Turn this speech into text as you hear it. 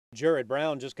Jarrod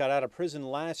Brown just got out of prison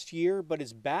last year, but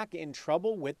is back in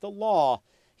trouble with the law.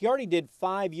 He already did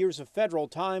 5 years of federal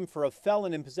time for a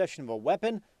felon in possession of a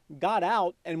weapon, got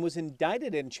out, and was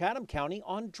indicted in Chatham County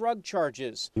on drug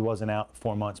charges. He wasn't out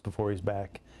 4 months before he's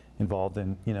back involved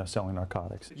in, selling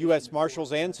narcotics. U.S.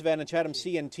 Marshals and Savannah Chatham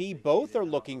CNT both are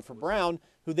looking for Brown,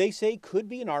 who they say could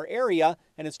be in our area,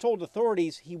 and has told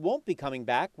authorities he won't be coming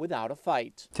back without a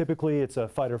fight. Typically, it's a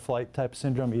fight or flight type of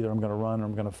syndrome. Either I'm going to run or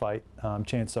I'm going to fight.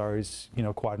 Chances are he's,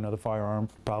 acquired another firearm,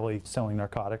 probably selling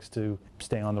narcotics to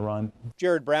stay on the run.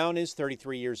 Jarrod Brown is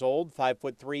 33 years old,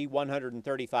 5'3",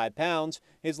 135 pounds.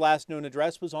 His last known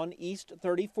address was on East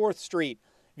 34th Street.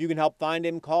 If you can help find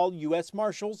him, call U.S.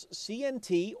 Marshals,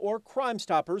 CNT, or Crime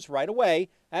Stoppers right away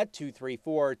at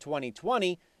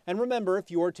 234-2020. And remember, if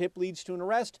your tip leads to an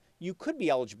arrest, you could be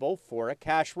eligible for a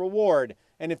cash reward.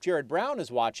 And if Jarrod Brown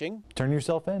is watching, turn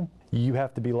yourself in. You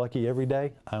have to be lucky every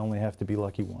day. I only have to be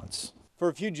lucky once.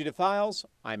 For Fugitive Files,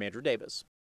 I'm Andrew Davis.